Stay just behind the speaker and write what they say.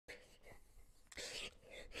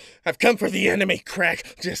I've come for the enemy,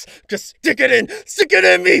 crack. Just stick it in. Stick it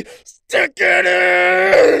in me. Stick it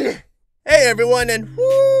in. Hey everyone, and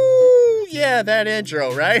whoo, yeah, that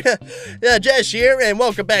intro, right? Jesh here, and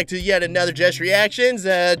welcome back to yet another Jesh Reactions.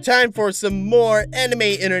 Time for some more anime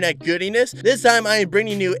internet goodiness. This time I am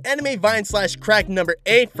bringing you Anime Vine / Crack number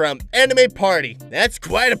 8 from Anime Party. That's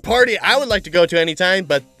quite a party I would like to go to anytime,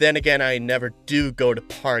 but then again, I never do go to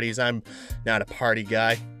parties. I'm not a party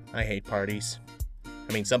guy. I hate parties.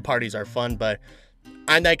 I mean, some parties are fun, but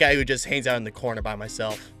I'm that guy who just hangs out in the corner by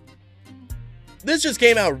myself. This just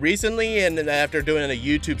came out recently, and after doing a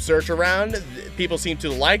YouTube search around, people seem to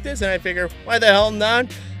like this, and I figure, why the hell not?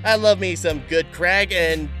 I love me some good crack,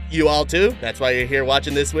 and you all too. That's why you're here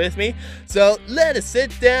watching this with me. So let us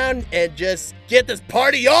sit down and just get this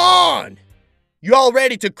party on! You all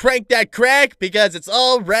ready to crank that crack? Because it's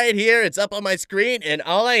all right here, it's up on my screen, and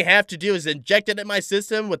all I have to do is inject it in my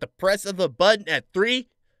system with the press of a button at 3,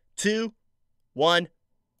 2, 1,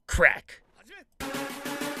 crack.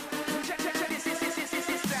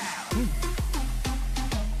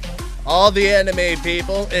 All the anime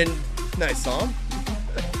people, and nice song.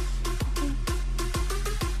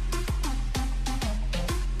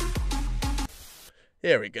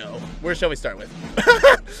 Here we go. Where shall we start with?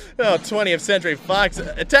 Oh, 20th Century Fox.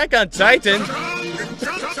 Attack on Titan.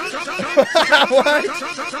 What?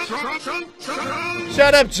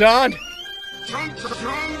 Shut up, John.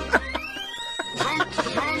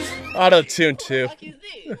 Auto-tune too. Who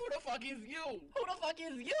the fuck is you? Who the fuck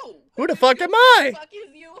is you? Who the fuck am I? Who the fuck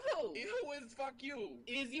is you? Who is fuck you?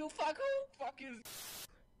 Is you fuck who? Fuck is...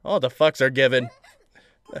 All the fucks are given.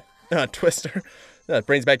 Twister. That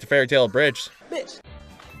brings back to Fairy Tale Bridge. Bitch.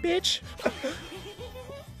 Bitch.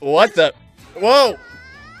 What the? Whoa.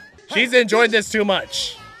 She's enjoying this too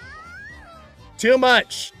much. Too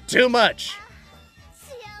much. Too much.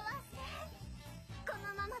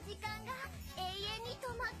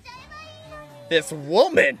 This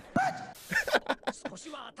woman.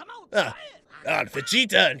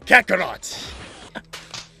 Vegeta and Kakarot.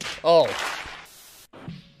 Oh.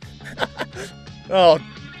 Oh,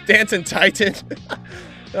 Dancing Titan.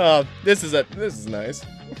 Oh, this is nice.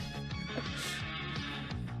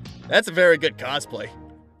 That's a very good cosplay.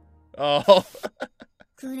 Oh.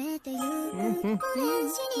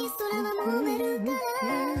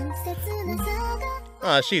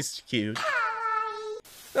 Oh, she's cute.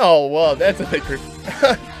 Oh, whoa, that's a big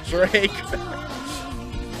Drake.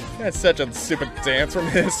 That's such a stupid dance from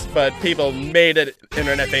this, but people made it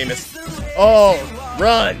internet famous. Oh,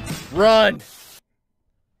 run, run.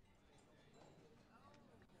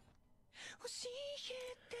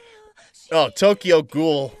 Oh, Tokyo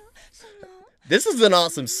Ghoul. This is an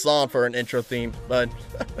awesome song for an intro theme, but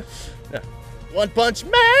One Punch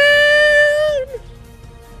Man.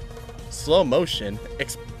 Slow motion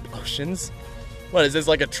explosions. What is this,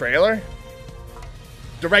 like a trailer?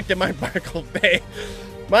 Directed by Michael Bay.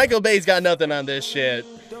 Michael Bay's got nothing on this shit.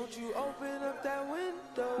 Don't you open up that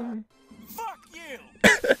window? Fuck you.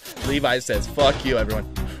 Levi says, "Fuck you, everyone."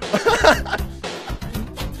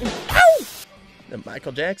 Ow! And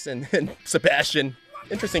Michael Jackson and Sebastian.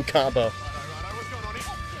 Interesting combo.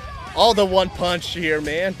 All the one punch here,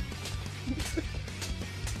 man.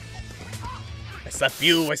 I slap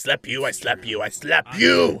you, I slap you, I slap you, I slap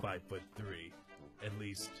you. I'm 5'3", at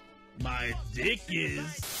least my dick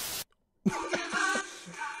is.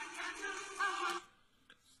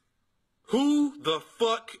 Who the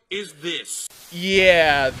fuck is this?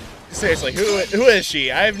 Yeah, seriously, who is she?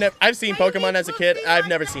 I've seen Pokemon as a kid. I've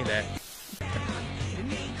never seen that.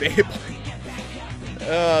 Beyblade.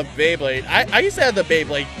 Beyblade. I used to have the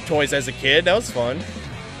Beyblade toys as a kid. That was fun.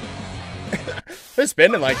 They're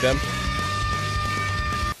spinning like them.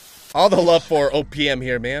 All the love for OPM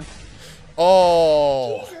here, man.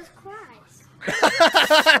 Oh. Jesus Christ.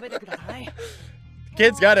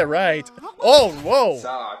 Kids got it right. Oh, whoa.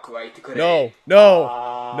 No,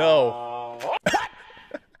 no, no.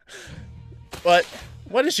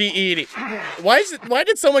 What is she eating? Why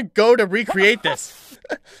did someone go to recreate this?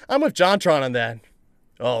 I'm with JonTron on that.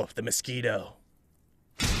 Oh, the mosquito.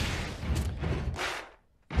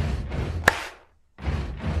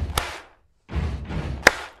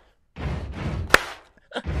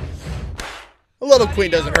 A little queen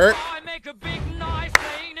doesn't hurt.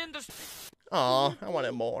 Aw, I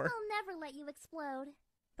wanted more. I'll never let you explode.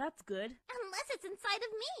 That's good. Unless it's inside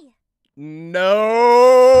of me.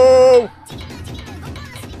 No!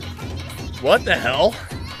 What the hell?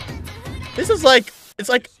 This is like, it's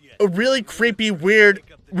like a really creepy, weird,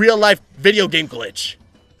 real-life video game glitch.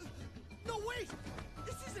 No, wait!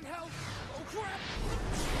 This isn't how... Oh,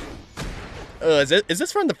 crap! Is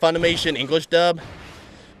this from the Funimation English dub?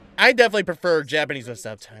 I definitely prefer Japanese with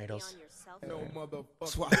subtitles.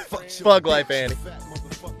 Thug life, Annie.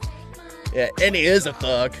 Yeah, Annie is a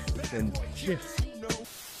thug. And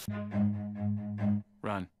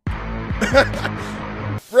Run.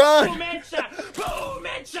 run! Boom, headshot! Boom,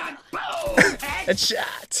 headshot! Boom! And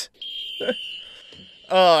shot.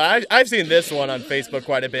 Oh, I've seen this one on Facebook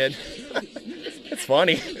quite a bit. It's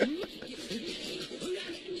funny.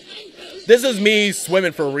 This is me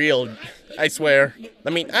swimming for real, I swear. I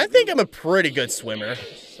mean, I think I'm a pretty good swimmer.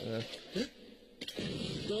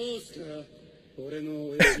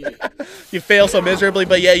 You fail so miserably,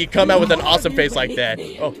 but yeah, you come out with an awesome face like that.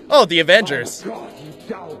 Oh, the Avengers.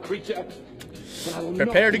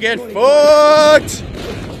 Prepare to get fucked!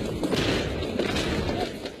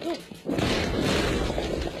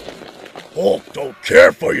 Hulk don't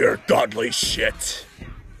care for your godly shit.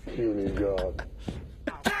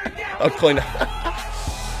 I'll clean up.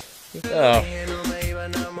 Oh.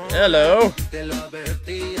 Hello.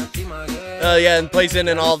 Oh yeah, and plays in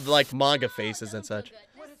all the, like, manga faces and such.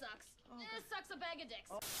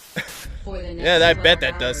 Yeah, I bet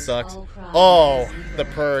that does suck. Oh, the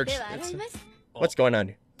purge. What's going on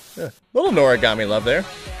here? Little Noragami love there.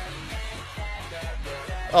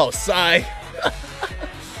 Oh, Sai.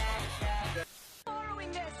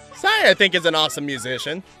 Sai, I think, is an awesome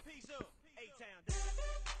musician.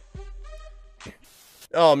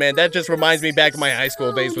 Oh man, that just reminds me back of my high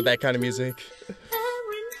school days with that kind of music.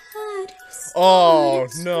 Oh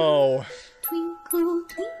no.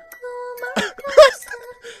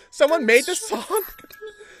 Someone made this song?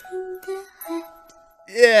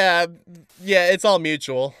 Yeah, it's all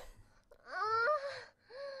mutual.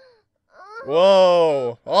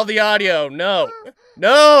 Whoa, all the audio, no.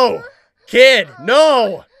 No! Kid,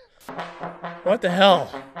 no! What the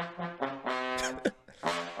hell?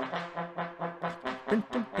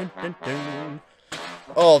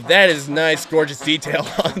 Oh, that is nice, gorgeous detail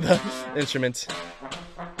on the instrument.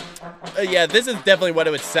 Yeah, this is definitely what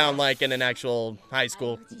it would sound like in an actual high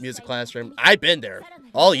school music classroom. I've been there.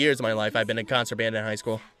 All years of my life, I've been in concert band in high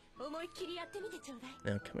school.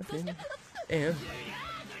 Now, come on in. And...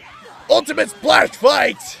 Ultimate Splash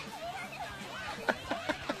Fight!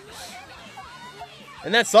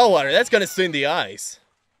 And that's saltwater. That's gonna sting the eyes.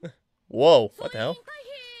 Whoa, what the hell?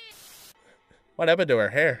 What happened to her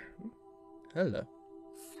hair? Hello.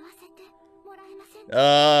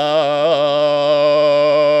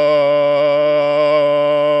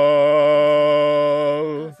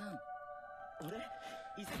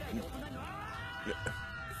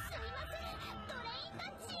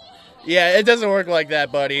 Yeah, it doesn't work like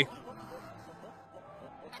that, buddy.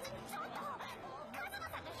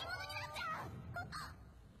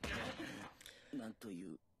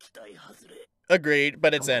 Agreed,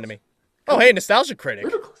 but it's anime. Oh, hey, Nostalgia Critic.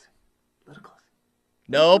 Little closer.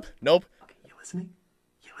 Nope. Okay, you listening?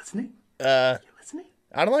 You listening? I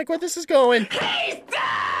don't like where this is going.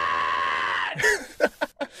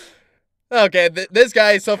 Okay, this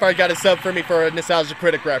guy so far got a sub for me for a Nostalgia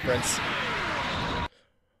Critic reference.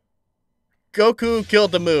 Goku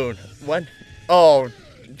killed the moon. What? Oh,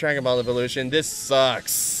 Dragon Ball Evolution. This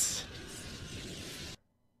sucks.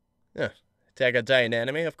 Yeah. Attack on Titan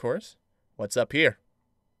anime, of course. What's up here?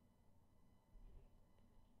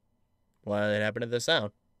 What happened to the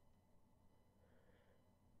sound?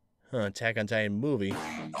 Attack on Titan movie.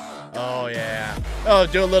 Oh, yeah. Oh,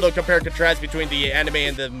 do a little compare and contrast between the anime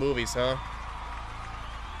and the movies, huh?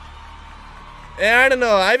 And I don't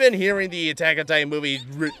know. I've been hearing the Attack on Titan movie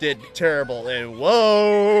did terrible. And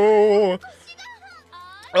whoa.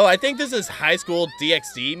 Oh, I think this is High School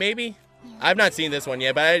DxD, maybe? I've not seen this one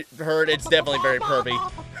yet, but I heard it's definitely very pervy.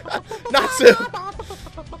 Natsu!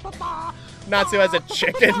 Natsu as a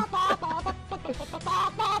chicken.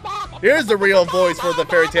 Here's the real voice for the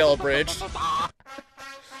Fairy Tail Abridged.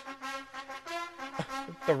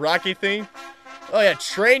 The Rocky theme. Oh yeah,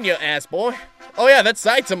 train you ass boy. Oh yeah, that's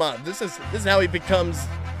Saitama. This is how he becomes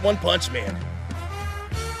One Punch Man.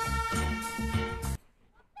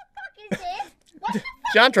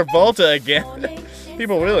 John Travolta again.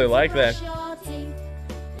 People really like that.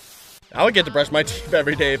 I would get to brush my teeth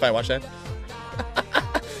every day if I watched that.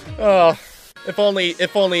 Oh, if only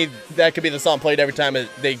that could be the song played every time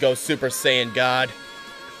they go Super Saiyan God.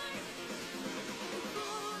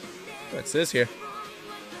 What's this here?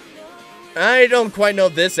 I don't quite know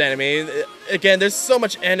this anime. Again, there's so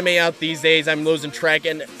much anime out these days, I'm losing track,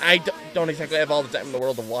 and I don't exactly have all the time in the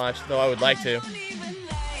world to watch, though I would like to.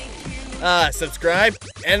 Subscribe.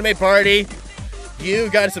 Anime Party. You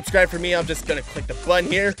gotta subscribe for me. I'm just gonna click the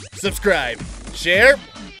button here. Subscribe. Share.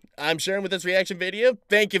 I'm sharing with this reaction video.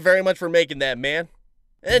 Thank you very much for making that, man.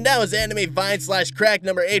 And that was Anime Vine / Crack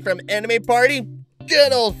number 8 from Anime Party.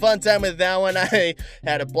 Good old fun time with that one. I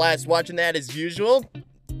had a blast watching that as usual.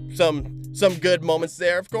 Some good moments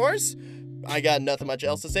there, of course. I got nothing much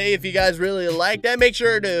else to say. If you guys really like that, make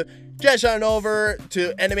sure to Jesh on over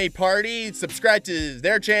to Anime Party, subscribe to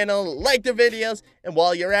their channel, like their videos, and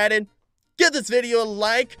while you're at it, give this video a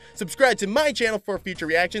like, subscribe to my channel for future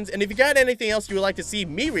reactions, and if you got anything else you would like to see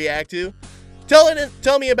me react to,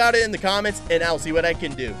 tell me about it in the comments, and I'll see what I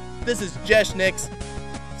can do. This is Jesh Nix,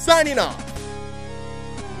 signing off.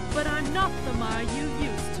 But I'm not the Mai you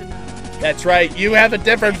used to know. That's right, you have a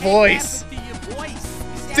different voice.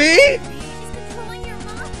 See? She's controlling your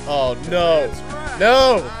mind. Oh no.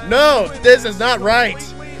 No, no, this is not right.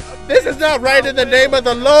 This is not right in the name of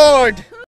the Lord.